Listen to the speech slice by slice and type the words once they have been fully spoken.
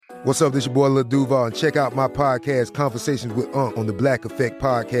What's up, this your boy Lil Duval, and check out my podcast, Conversations with Unc, on the Black Effect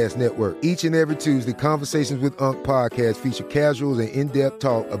Podcast Network. Each and every Tuesday, Conversations with Unc podcast feature casuals and in-depth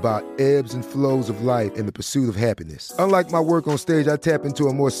talk about ebbs and flows of life and the pursuit of happiness. Unlike my work on stage, I tap into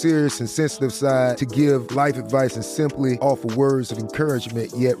a more serious and sensitive side to give life advice and simply offer words of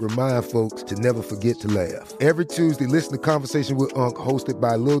encouragement, yet remind folks to never forget to laugh. Every Tuesday, listen to Conversations with Unc, hosted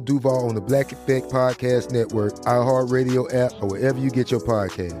by Lil Duval on the Black Effect Podcast Network, iHeartRadio app, or wherever you get your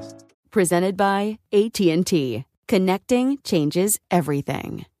podcasts. Presented by AT&T. Connecting changes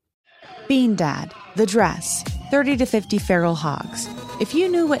everything. Bean Dad, The Dress, 30 to 50 Feral Hogs. If you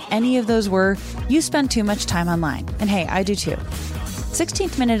knew what any of those were, you spend too much time online. And hey, I do too.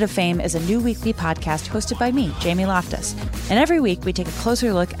 16th Minute of Fame is a new weekly podcast hosted by me, Jamie Loftus. And every week we take a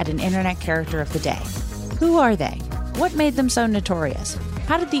closer look at an internet character of the day. Who are they? What made them so notorious?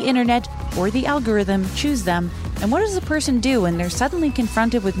 How did the internet or the algorithm choose them? And what does a person do when they're suddenly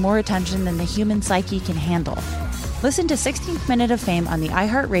confronted with more attention than the human psyche can handle? Listen to 16th Minute of Fame on the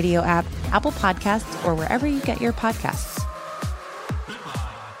iHeartRadio app, Apple Podcasts, or wherever you get your podcasts.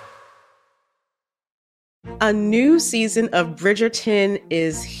 A new season of Bridgerton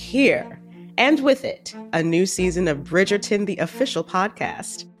is here. And with it, a new season of Bridgerton, the official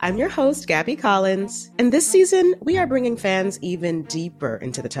podcast. I'm your host, Gabby Collins, and this season, we are bringing fans even deeper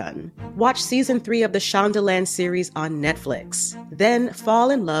into the ton. Watch season 3 of the Shondaland series on Netflix. Then fall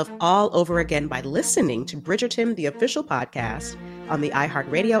in love all over again by listening to Bridgerton, the official podcast, on the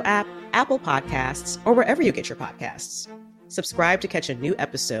iHeartRadio app, Apple Podcasts, or wherever you get your podcasts. Subscribe to catch a new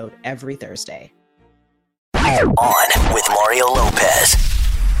episode every Thursday. On with Mario Lopez.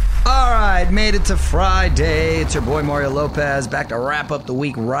 All right, made it to Friday. It's your boy Mario Lopez, back to wrap up the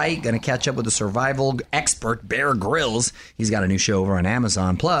week right. Going to catch up with the survival expert, Bear Grylls. He's got a new show over on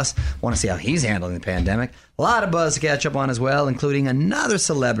Amazon. Plus, want to see how he's handling the pandemic. A lot of buzz to catch up on as well, including another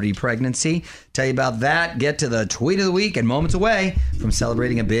celebrity pregnancy. Tell you about that. Get to the tweet of the week and moments away from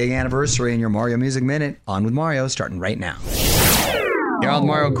celebrating a big anniversary in your Mario Music Minute. On with Mario, starting right now. Here on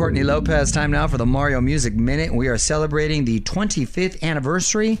Mario Courtney Lopez, time now for the Mario Music Minute. We are celebrating the 25th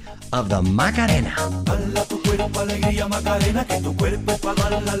anniversary of the Macarena.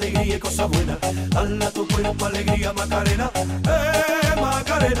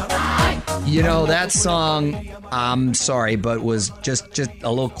 You know, that song, I'm sorry, but was just a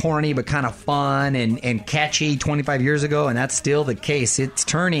little corny, but kind of fun and catchy 25 years ago, and that's still the case. It's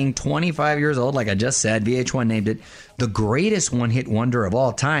turning 25 years old, like I just said. VH1 named it the greatest one-hit wonder of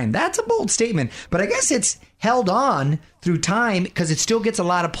all time. That's a bold statement, but I guess it's held on through time because it still gets a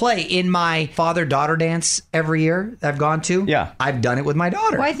lot of play. In my father-daughter dance every year I've gone to, yeah, I've done it with my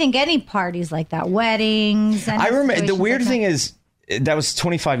daughter. Well, I think any parties like that, weddings. And I remember the weird thing is, that was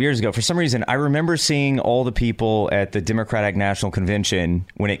 25 years ago. For some reason, I remember seeing all the people at the Democratic National Convention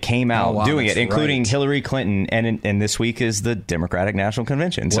when it came out doing it, including Hillary Clinton. And this week is the Democratic National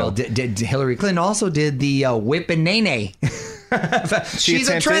Convention. Well, So did Hillary Clinton also did the whip and nay-nay. She's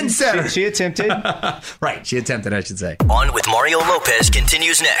a trendsetter. She attempted. Right, she attempted, I should say. On with Mario Lopez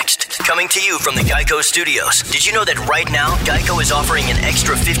continues next. Coming to you from the Geico Studios. Did you know that right now, Geico is offering an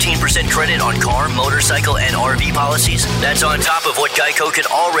extra 15% credit on car, motorcycle, and RV policies? That's on top of what Geico could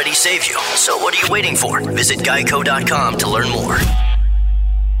already save you. So what are you waiting for? Visit geico.com to learn more.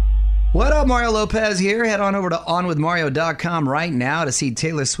 What up, Mario Lopez here. Head on over to onwithmario.com right now to see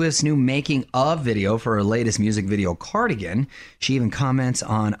Taylor Swift's new making of video for her latest music video, Cardigan. She even comments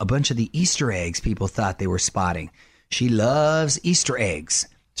on a bunch of the Easter eggs people thought they were spotting. She loves Easter eggs.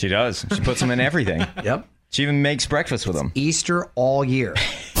 She does. She puts them in everything. Yep. She even makes breakfast with them. Easter all year.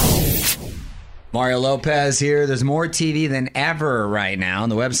 Mario Lopez here. There's more TV than ever right now.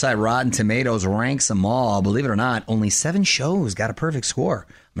 And the website Rotten Tomatoes ranks them all. Believe it or not, only 7 shows got a perfect score.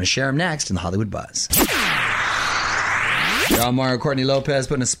 I'm going to share them next in the Hollywood Buzz. I'm Mario Courtney Lopez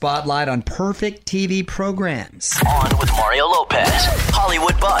putting a spotlight on perfect TV programs. On with Mario Lopez,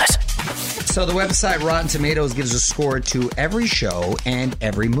 Hollywood Buzz. So the website Rotten Tomatoes gives a score to every show and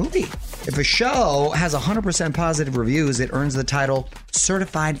every movie. If a show has 100% positive reviews, it earns the title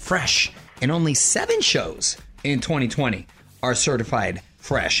Certified Fresh. And only 7 shows in 2020 are certified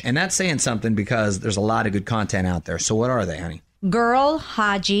fresh. And that's saying something because there's a lot of good content out there. So what are they, honey? Girl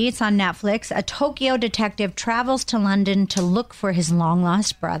Haji, it's on Netflix. A Tokyo detective travels to London to look for his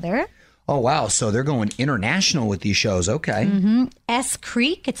long-lost brother. Oh, wow. So they're going international with these shows. Okay. Mm-hmm. S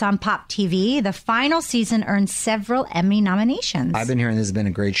Creek, it's on Pop TV. The final season earned several Emmy nominations. I've been hearing this has been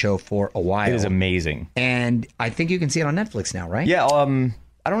a great show for a while. It is amazing. And I think you can see it on Netflix now, right? Yeah.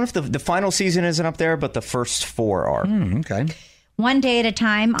 I don't know if the final season isn't up there, but the first 4 are. Okay. One Day at a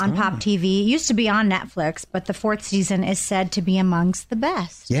Time on Pop TV. It used to be on Netflix, but the 4th season is said to be amongst the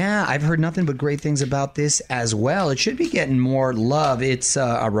best. Yeah, I've heard nothing but great things about this as well. It should be getting more love. It's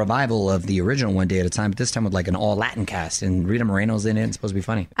a revival of the original One Day at a Time, but this time with like an all-Latin cast, and Rita Moreno's in it. It's supposed to be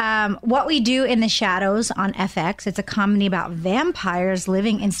funny. What We Do in the Shadows on FX. It's a comedy about vampires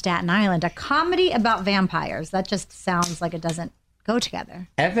living in Staten Island. A comedy about vampires. That just sounds like it doesn't go together.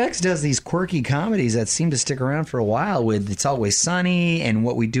 FX does these quirky comedies that seem to stick around for a while with It's Always Sunny and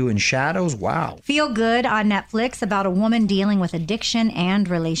What We Do in Shadows. Wow. Feel Good on Netflix about a woman dealing with addiction and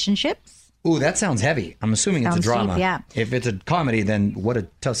relationships. Ooh, that sounds heavy. I'm assuming it's a drama. Deep, yeah. If it's a comedy, then what a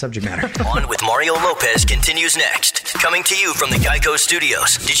tough subject matter. On with Mario Lopez continues next. Coming to you from the Geico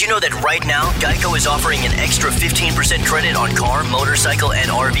Studios. Did you know that right now, Geico is offering an extra 15% credit on car, motorcycle,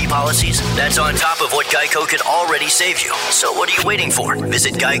 and RV policies? That's on top of what Geico could already save you. So what are you waiting for?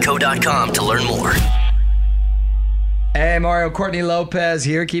 Visit geico.com to learn more. Hey, Mario, Courtney Lopez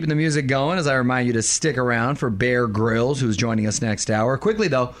here, keeping the music going as I remind you to stick around for Bear Grylls, who's joining us next hour. Quickly,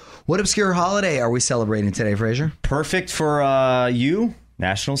 though, what obscure holiday are we celebrating today, Fraser? Perfect for you.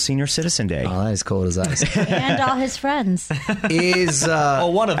 National Senior Citizen Day. Oh, that is cold as ice. And all his friends. Is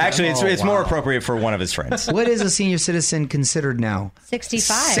one of them. Actually, it's more appropriate for one of his friends. What is a senior citizen considered now?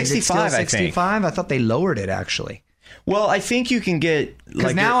 65. 65, I think. 65? I thought they lowered it, actually. Well, I think you can get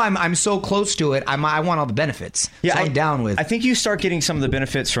because now I'm so close to it. I want all the benefits. Yeah, so I'm down with. I think you start getting some of the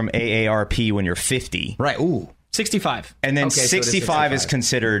benefits from AARP when you're 50. Right. Ooh. 65. And then 65 is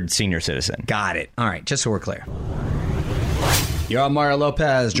considered senior citizen. Got it. All right. Just so we're clear. You're on Mario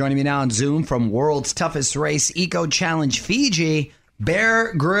Lopez. Joining me now on Zoom from World's Toughest Race Eco Challenge Fiji,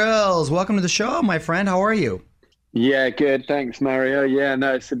 Bear Grylls. Welcome to the show, my friend. How are you? Yeah, good. Thanks, Mario. Yeah,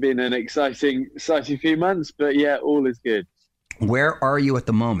 no, it's been an exciting few months, but yeah, all is good. Where are you at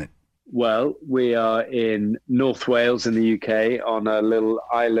the moment? Well, we are in North Wales in the UK on a little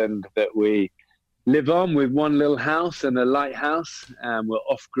island that we live on with one little house and a lighthouse. We're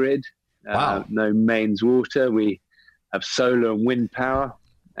off-grid. Wow. No mains water. We have solar and wind power,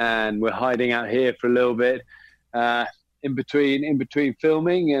 and we're hiding out here for a little bit in between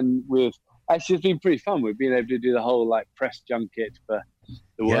filming, and we've actually it's been pretty fun. We've been able to do the whole press junket for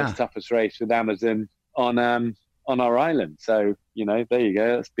the world's toughest race with Amazon on our island. So, there you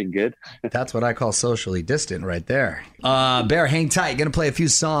go. That's been good. That's what I call socially distant right there. Bear, hang tight. Going to play a few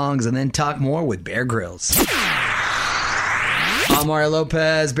songs and then talk more with Bear Grylls. I'm Mario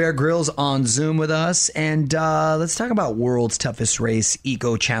Lopez. Bear Grylls on Zoom with us. And let's talk about World's Toughest Race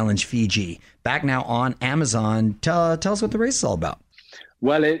Eco Challenge Fiji. Back now on Amazon. Tell us what the race is all about.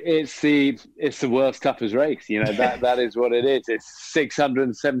 Well, it's the world's toughest race. That is what it is. It's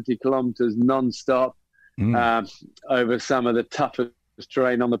 670 kilometers nonstop over some of the toughest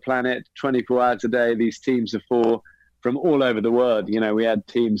terrain on the planet. 24 hours a day. These teams of 4 from all over the world. We had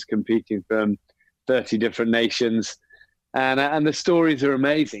teams competing from 30 different nations, and the stories are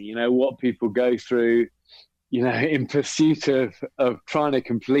amazing. What people go through, in pursuit of trying to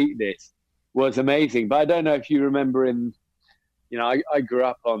complete this was amazing. But I don't know if you remember I grew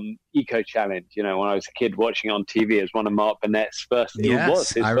up on Eco Challenge, when I was a kid watching on TV as one of Mark Burnett's first,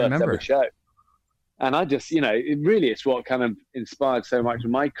 first ever show. And I just, it's what kind of inspired so much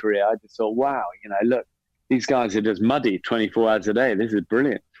of my career. I just thought, wow, look, these guys are just muddy 24 hours a day. This is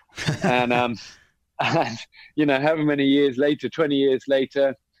brilliant. And, however many years later, 20 years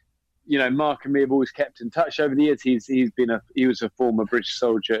later, Mark and me have always kept in touch over the years. He was a former British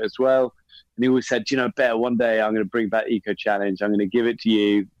soldier as well. And he always said, Bear, one day I'm going to bring back Eco Challenge. I'm going to give it to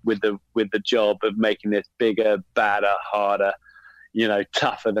you with the job of making this bigger, badder, harder,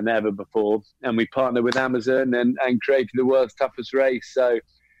 tougher than ever before. And we partnered with Amazon and created the world's toughest race. So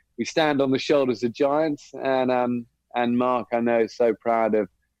we stand on the shoulders of giants. And Mark, I know, is so proud of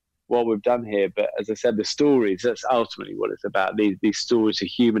what we've done here. But as I said, the stories, that's ultimately what it's about. These stories of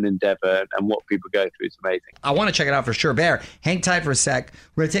human endeavor and what people go through is amazing. I want to check it out for sure. Bear, hang tight for a sec.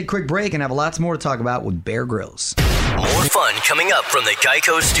 We're going to take a quick break and have lots more to talk about with Bear Grylls. More fun coming up from the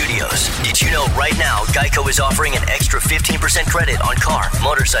Geico Studios. Did you know right now Geico is offering an extra 15% credit on car,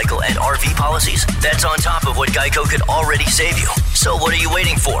 motorcycle, and RV policies? That's on top of what Geico could already save you. So what are you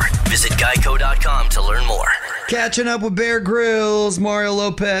waiting for? Visit geico.com to learn more. Catching up with Bear Grylls, Mario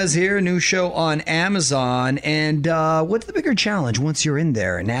Lopez here, new show on Amazon. And what's the bigger challenge once you're in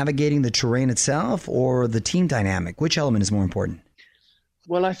there? Navigating the terrain itself or the team dynamic? Which element is more important?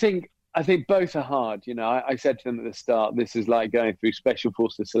 Well, I think both are hard. I said to them at the start, this is like going through Special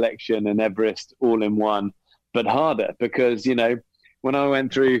Forces selection and Everest all in one, but harder because, when I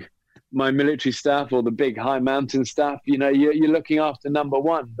went through my military stuff or the big high mountain stuff, you're looking after number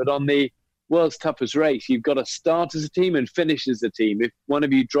one. But on the world's toughest race. You've got to start as a team and finish as a team. If one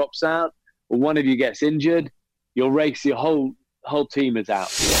of you drops out or one of you gets injured, your whole team is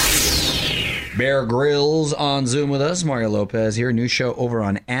out. Bear Grylls on Zoom with us. Mario Lopez here. New show over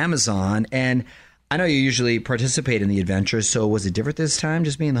on Amazon. And I know you usually participate in the adventures, so was it different this time,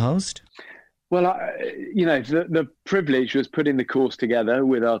 just being the host? Well, the privilege was putting the course together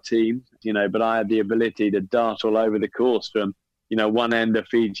with our team, but I had the ability to dart all over the course from, one end of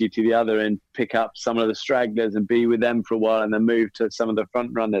Fiji to the other and pick up some of the stragglers and be with them for a while and then move to some of the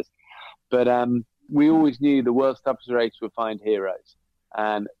front runners. But we always knew the world's toughest race would find heroes.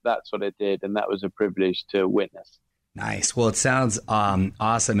 And that's what it did. And that was a privilege to witness. Nice. Well, it sounds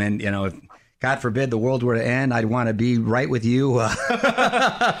awesome. And, if God forbid the world were to end, I'd want to be right with you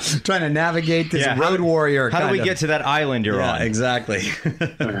trying to navigate this road warrior. How do we get to that island you're on? Exactly.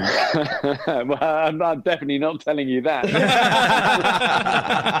 Well, I'm definitely not telling you that.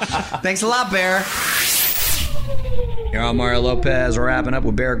 Thanks a lot, Bear. Here on Mario Lopez. We're wrapping up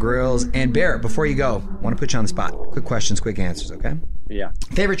with Bear Grylls. And Bear, before you go, I want to put you on the spot. Quick questions, quick answers, okay? Yeah.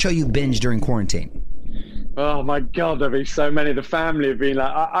 Favorite show you binged during quarantine? Oh, my God, there've been so many. The family have been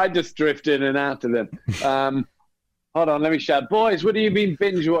like, I just drift in and out of them. Hold on, let me shout. Boys, what have you been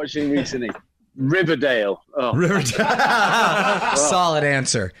binge watching recently? Riverdale. Oh. Riverdale. Solid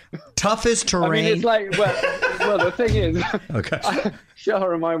answer. Toughest terrain. I mean, it's like, well, the thing is, okay.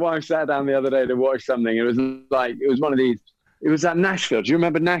 Shara and my wife sat down the other day to watch something. It was one of these, it was at Nashville. Do you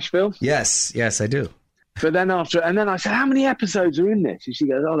remember Nashville? Yes, I do. But then I said, how many episodes are in this? And she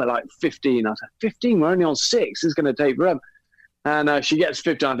goes, they're like 15. I said, 15? We're only on 6. It's going to take forever. And she gets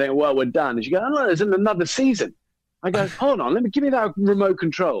 15. I think, well, we're done. And she goes, no, there's another season. I go, hold on, give me that remote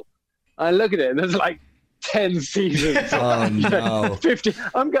control. I look at it, and there's like 10 seasons. Oh, no. 50.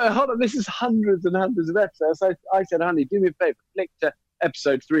 I'm going, hold on, this is hundreds and hundreds of episodes. So I said, honey, do me a favor, click to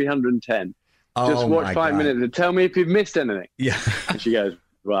episode 310. Just watch 5 minutes and tell me if you've missed anything. Yeah. And she goes,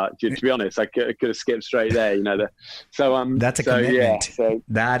 well, to be honest, I could have skipped straight there, that's a commitment. Yeah,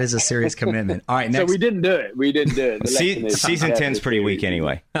 that is a serious commitment. All right, next. So we didn't do it. Season 10's pretty weak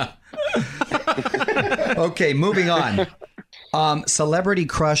anyway. Okay, moving on. Celebrity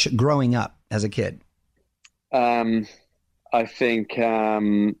crush growing up as a kid. I think.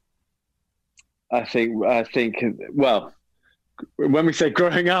 Well, when we say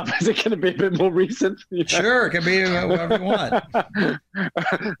growing up, is it going to be a bit more recent? Sure, it can be whatever you want.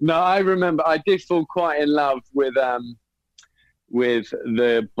 No, I remember I did fall quite in love with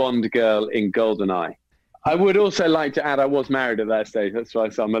the Bond girl in GoldenEye. I would also like to add I was married at that stage. That's why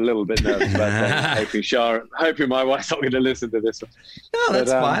I'm a little bit nervous about that. hoping my wife's not going to listen to this one. No,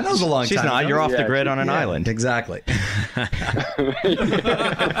 that's fine. That was a long time. She's not. You're off the grid on an island. Exactly.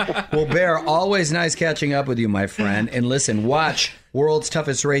 Well, Bear, always nice catching up with you, my friend. And listen, watch World's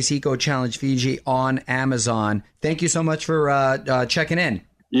Toughest Race Eco Challenge Fiji on Amazon. Thank you so much for checking in.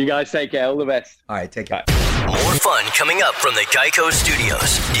 You guys take care. All the best. All right, take care. More fun coming up from the Geico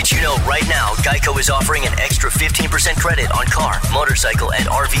Studios. Did you know right now Geico is offering an extra 15% credit on car, motorcycle, and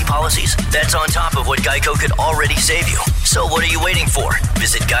RV policies? That's on top of what Geico could already save you. So what are you waiting for?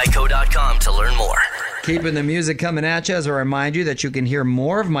 Visit geico.com to learn more. Keeping the music coming at you as I remind you that you can hear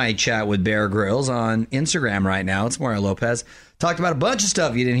more of my chat with Bear Grylls on Instagram right now. It's Mario Lopez. Talked about a bunch of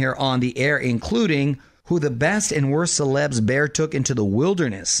stuff you didn't hear on the air, including who the best and worst celebs Bear took into the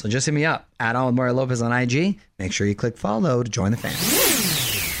wilderness. So just hit me up at Mario Lopez on IG. Make sure you click follow to join the fam.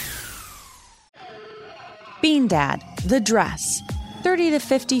 Bean Dad, The Dress, 30 to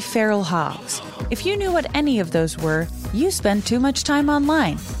 50 feral hogs. If you knew what any of those were, you spend too much time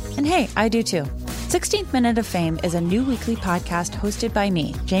online. And hey, I do too. 16th Minute of Fame is a new weekly podcast hosted by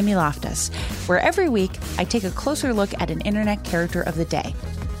me, Jamie Loftus, where every week I take a closer look at an internet character of the day.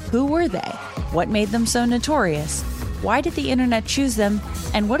 Who were they? What made them so notorious? Why did the internet choose them?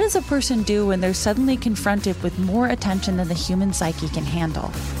 And what does a person do when they're suddenly confronted with more attention than the human psyche can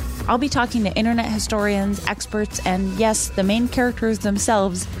handle? I'll be talking to internet historians, experts, and yes, the main characters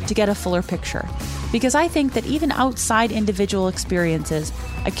themselves to get a fuller picture. Because I think that even outside individual experiences,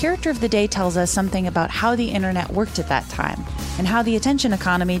 a character of the day tells us something about how the internet worked at that time and how the attention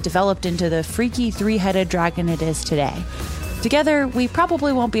economy developed into the freaky three-headed dragon it is today. Together, we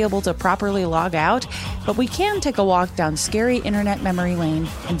probably won't be able to properly log out, but we can take a walk down scary internet memory lane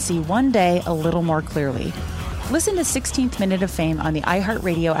and see one day a little more clearly. Listen to 16th Minute of Fame on the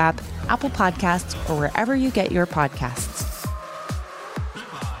iHeartRadio app, Apple Podcasts, or wherever you get your podcasts.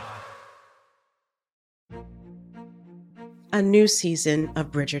 A new season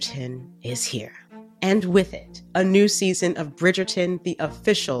of Bridgerton is here. And with it, a new season of Bridgerton, the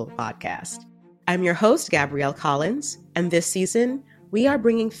official podcast. I'm your host, Gabrielle Collins, and this season, we are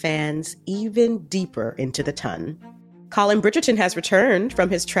bringing fans even deeper into the ton. Colin Bridgerton has returned from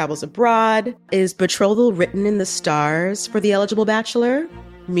his travels abroad. Is betrothal written in the stars for the eligible bachelor?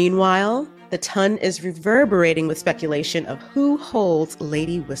 Meanwhile, the ton is reverberating with speculation of who holds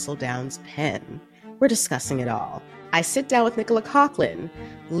Lady Whistledown's pen. We're discussing it all. I sit down with Nicola Coughlan,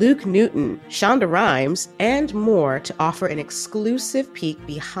 Luke Newton, Shonda Rhimes, and more to offer an exclusive peek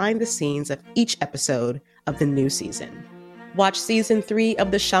behind the scenes of each episode of the new season. Watch season 3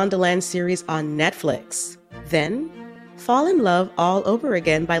 of the Shondaland series on Netflix. Then, fall in love all over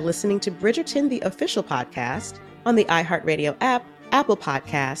again by listening to Bridgerton, the official podcast, on the iHeartRadio app, Apple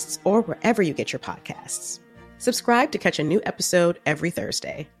Podcasts, or wherever you get your podcasts. Subscribe to catch a new episode every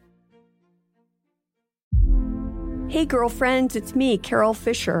Thursday. Hey girlfriends, it's me, Carol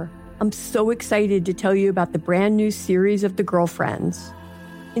Fisher. I'm so excited to tell you about the brand new series of The Girlfriends.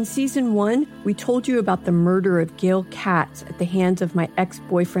 In season 1, we told you about the murder of Gail Katz at the hands of my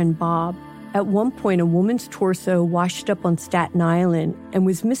ex-boyfriend Bob. At one point, a woman's torso washed up on Staten Island and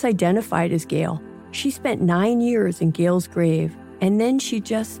was misidentified as Gail. She spent 9 years in Gail's grave, and then she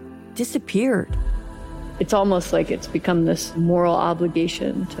just disappeared. It's almost like it's become this moral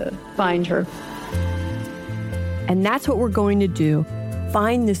obligation to find her. And that's what we're going to do.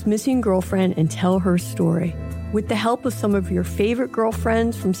 Find this missing girlfriend and tell her story. With the help of some of your favorite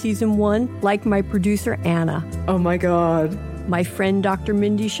girlfriends from season 1, like my producer, Anna. Oh my God. My friend, Dr.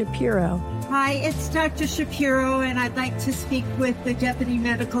 Mindy Shapiro. Hi, it's Dr. Shapiro, and I'd like to speak with the Deputy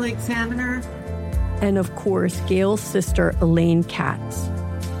Medical Examiner. And of course, Gail's sister, Elaine Katz.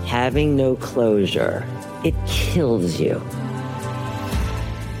 Having no closure, it kills you.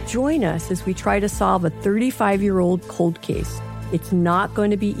 Join us as we try to solve a 35-year-old cold case. It's not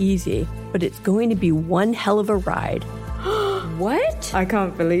going to be easy, but it's going to be one hell of a ride. What? I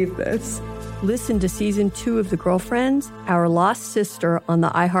can't believe this. Listen to season 2 of The Girlfriends, Our Lost Sister on the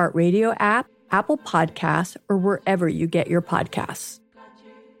iHeartRadio app, Apple Podcasts, or wherever you get your podcasts.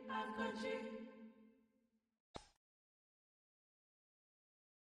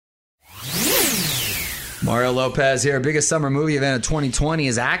 Mario Lopez here. Biggest summer movie event of 2020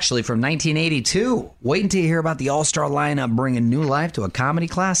 is actually from 1982. Wait until you hear about the all-star lineup bringing new life to a comedy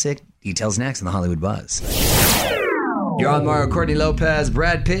classic. Details next in the Hollywood Buzz. You're on Mario, Courtney Lopez,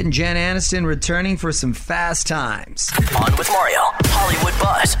 Brad Pitt, and Jen Aniston returning for some Fast Times. On with Mario, Hollywood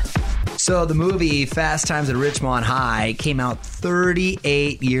Buzz. So the movie Fast Times at Ridgemont High came out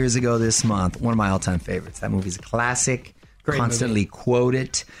 38 years ago this month. One of my all-time favorites. That movie's a classic. Great constantly movie. Quote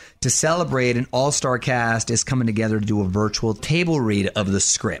it. To celebrate, an all-star cast is coming together to do a virtual table read of the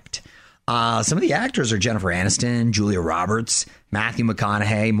script. Some of the actors are Jennifer Aniston, Julia Roberts, Matthew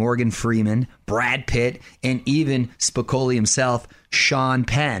McConaughey, Morgan Freeman, Brad Pitt, and even Spicoli himself, Sean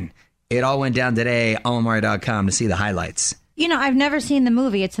Penn. It all went down today on Mario.com to see the highlights. You know, I've never seen the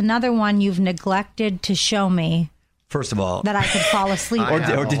movie. It's another one you've neglected to show me. First of all, that I could fall asleep.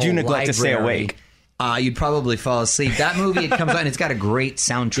 or did you neglect to stay awake? You'd probably fall asleep. That movie, it comes out and it's got a great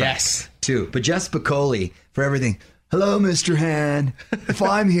soundtrack, too. But Jeff Spicoli for everything. Hello, Mr. Han. If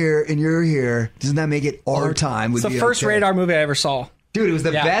I'm here and you're here, doesn't that make it our time? It's the first radar movie I ever saw. Dude, it was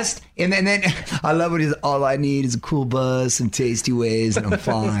the best. And then I love when he's all I need is a cool buzz, some tasty ways, and I'm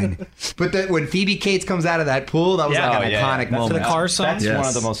fine. But then when Phoebe Cates comes out of that pool, that was like an iconic moment. The car song.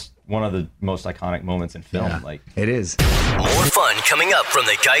 That's one of the most iconic moments in film. Yeah, like it is. More fun coming up from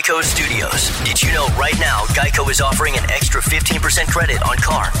the Geico Studios. Did you know right now Geico is offering an extra 15% credit on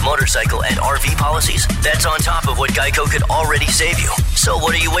car, motorcycle, and RV policies? That's on top of what Geico could already save you. So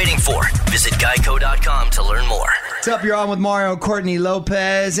what are you waiting for? Visit geico.com to learn more. What's up? You're on with Mario, Courtney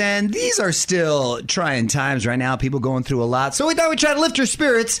Lopez, and these are still trying times right now. People going through a lot. So we thought we'd try to lift your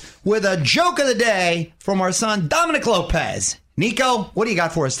spirits with a joke of the day from our son, Dominic Lopez. Nico, what do you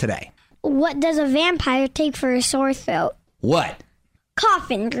got for us today? What does a vampire take for a sore throat? What?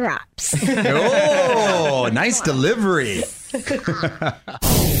 Coffin drops. Oh, nice delivery.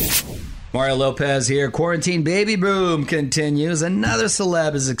 Mario Lopez here. Quarantine baby boom continues. Another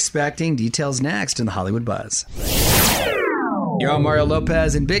celeb is expecting. Details next in the Hollywood Buzz. You're on Mario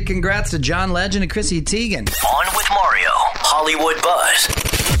Lopez, and big congrats to John Legend and Chrissy Teigen. On with Mario, Hollywood Buzz.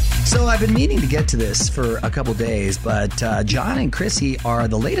 So I've been meaning to get to this for a couple days, but John and Chrissy are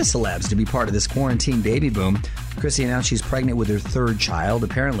the latest celebs to be part of this quarantine baby boom. Chrissy announced she's pregnant with her third child.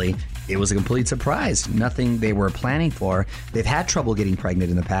 Apparently, it was a complete surprise. Nothing they were planning for. They've had trouble getting pregnant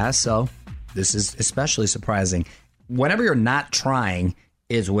in the past, so this is especially surprising. Whenever you're not trying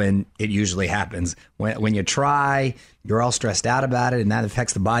is when it usually happens. When you try, you're all stressed out about it, and that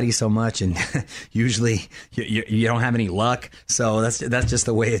affects the body so much, and usually you don't have any luck. So that's just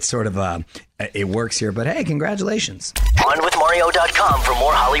the way it sort of it works here. But hey, congratulations. OnWithMario.com for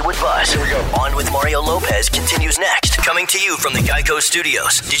more Hollywood buzz. Here we go. On with Mario Lopez continues next. Coming to you from the Geico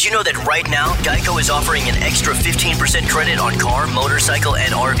Studios. Did you know that right now, Geico is offering an extra 15% credit on car, motorcycle,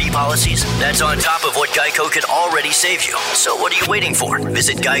 and RV policies? That's on top of what Geico could already save you. So what are you waiting for?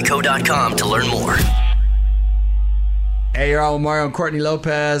 Visit Geico.com to learn more. Hey, you're all with Mario and Courtney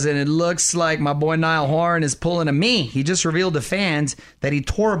Lopez, and it looks like my boy Niall Horan is pulling a me. He just revealed to fans that he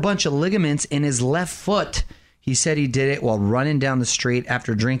tore a bunch of ligaments in his left foot. He said he did it while running down the street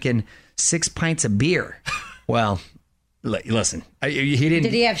after drinking 6 pints of beer. Well, listen, he didn't.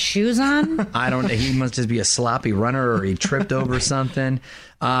 Did he have shoes on? I don't know. He must just be a sloppy runner, or he tripped over something.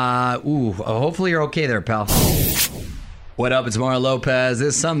 Hopefully you're okay there, pal. What up? It's Mario Lopez.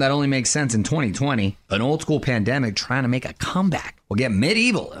 This is something that only makes sense in 2020. An old school pandemic trying to make a comeback. We'll get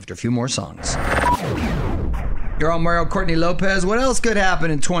medieval after a few more songs. You're on Mario Courtney Lopez. What else could happen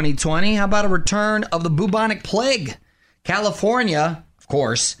in 2020? How about a return of the bubonic plague? California, of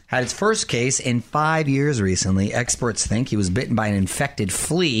course, had its first case in 5 years recently. Experts think he was bitten by an infected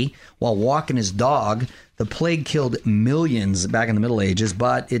flea while walking his dog. The plague killed millions back in the Middle Ages,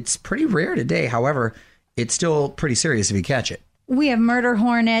 but it's pretty rare today. However, it's still pretty serious if you catch it. We have murder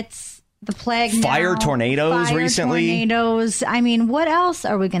hornets, the plague Fire now, tornadoes recently. Tornadoes. I mean, what else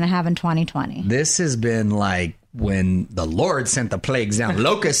are we going to have in 2020? This has been like when the Lord sent the plagues down.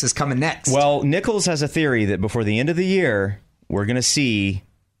 Locust is coming next. Well, Nichols has a theory that before the end of the year, we're going to see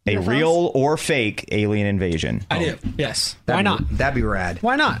a real or fake alien invasion. I do. Yes. Why not? That'd be rad.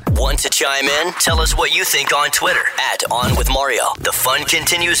 Why not? Want to chime in? Tell us what you think on Twitter @OnWithMario. The fun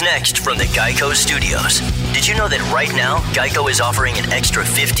continues next from the Geico Studios. Did you know that right now, Geico is offering an extra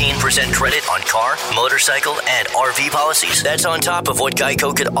 15% credit on car, motorcycle, and RV policies? That's on top of what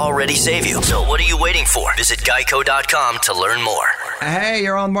Geico could already save you. So what are you waiting for? Visit Geico.com to learn more. Hey,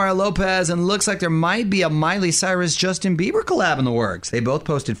 you're on Mario Lopez, and looks like there might be a Miley Cyrus-Justin Bieber collab in the works. They both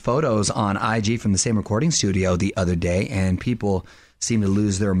posted photos on IG from the same recording studio the other day, and people seem to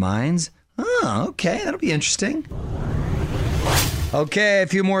lose their minds. Oh, okay, that'll be interesting. Okay, a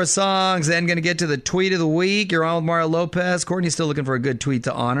few more songs, then going to get to the tweet of the week. You're on with Mario Lopez. Courtney's still looking for a good tweet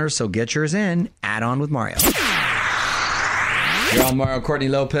to honor, so get yours in. Add on with Mario. You're on Mario Courtney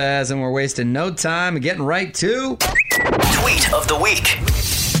Lopez, and we're wasting no time and getting right to Tweet of the Week.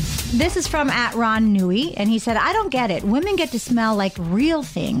 This is from @RonNui, and he said, I don't get it. Women get to smell like real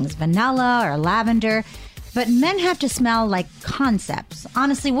things, vanilla or lavender, but men have to smell like concepts.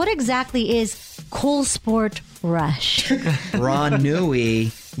 Honestly, what exactly is Cool Sport Rush? Ron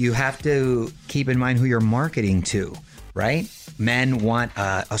Nui, you have to keep in mind who you're marketing to, right? Men want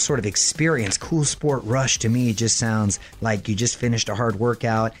a sort of experience. Cool Sport Rush to me just sounds like you just finished a hard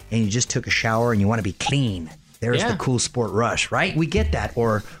workout and you just took a shower and you want to be clean. There's the Cool Sport Rush, right? We get that.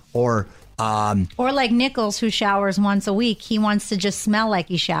 Or like Nichols, who showers once a week. He wants to just smell like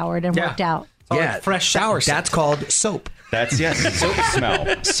he showered and worked out. Like fresh shower soap. That's called soap. That's soap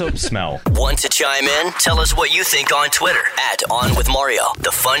smell. Soap smell. Want to chime in? Tell us what you think on Twitter @OnWithMario.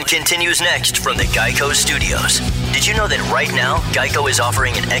 The fun continues next from the Geico Studios. Did you know that right now, Geico is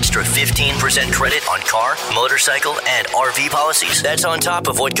offering an extra 15% credit on car, motorcycle, and RV policies? That's on top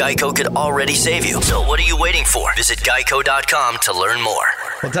of what Geico could already save you. So what are you waiting for? Visit Geico.com to learn more.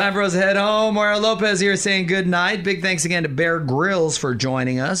 Well, time for us to head home. Mario Lopez here saying good night. Big thanks again to Bear Grylls for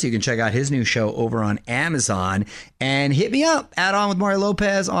joining us. You can check out his new show over on Amazon. And hit me up, Add On with Mario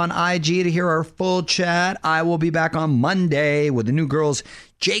Lopez on IG to hear our full chat. I will be back on Monday with the new girls,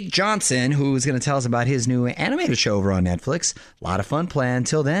 Jake Johnson, who's going to tell us about his new animated show over on Netflix. A lot of fun planned.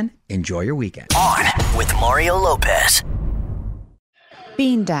 Till then, enjoy your weekend. On with Mario Lopez.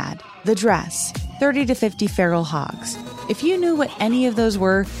 Bean Dad, The Dress, 30 to 50 Feral Hogs. If you knew what any of those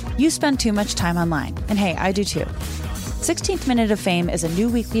were, you spend too much time online. And hey, I do too. 16th Minute of Fame is a new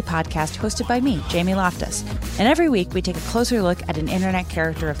weekly podcast hosted by me, Jamie Loftus. And every week we take a closer look at an internet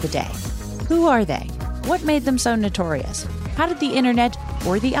character of the day. Who are they? What made them so notorious? How did the internet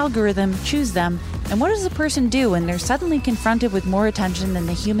or the algorithm choose them? And what does a person do when they're suddenly confronted with more attention than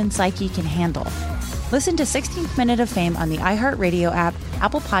the human psyche can handle? Listen to 16th Minute of Fame on the iHeartRadio app,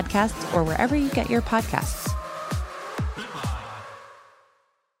 Apple Podcasts, or wherever you get your podcasts.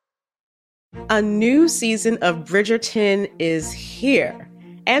 A new season of Bridgerton is here.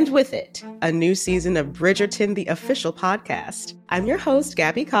 And with it, a new season of Bridgerton, the official podcast. I'm your host,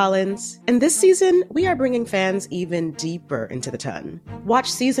 Gabby Collins. And this season, we are bringing fans even deeper into the ton.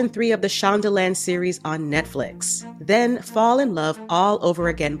 Watch season 3 of the Shondaland series on Netflix. Then fall in love all over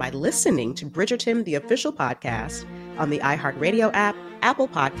again by listening to Bridgerton, the official podcast on the iHeartRadio app, Apple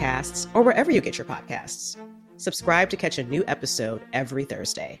Podcasts, or wherever you get your podcasts. Subscribe to catch a new episode every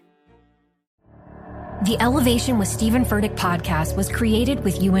Thursday. The Elevation with Stephen Furtick podcast was created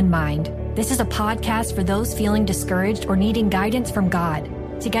with you in mind. This is a podcast for those feeling discouraged or needing guidance from God.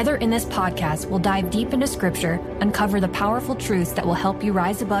 Together in this podcast, we'll dive deep into Scripture, uncover the powerful truths that will help you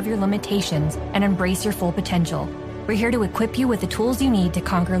rise above your limitations and embrace your full potential. We're here to equip you with the tools you need to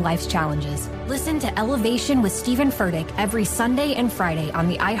conquer life's challenges. Listen to Elevation with Stephen Furtick every Sunday and Friday on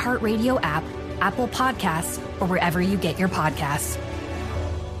the iHeartRadio app, Apple Podcasts, or wherever you get your podcasts.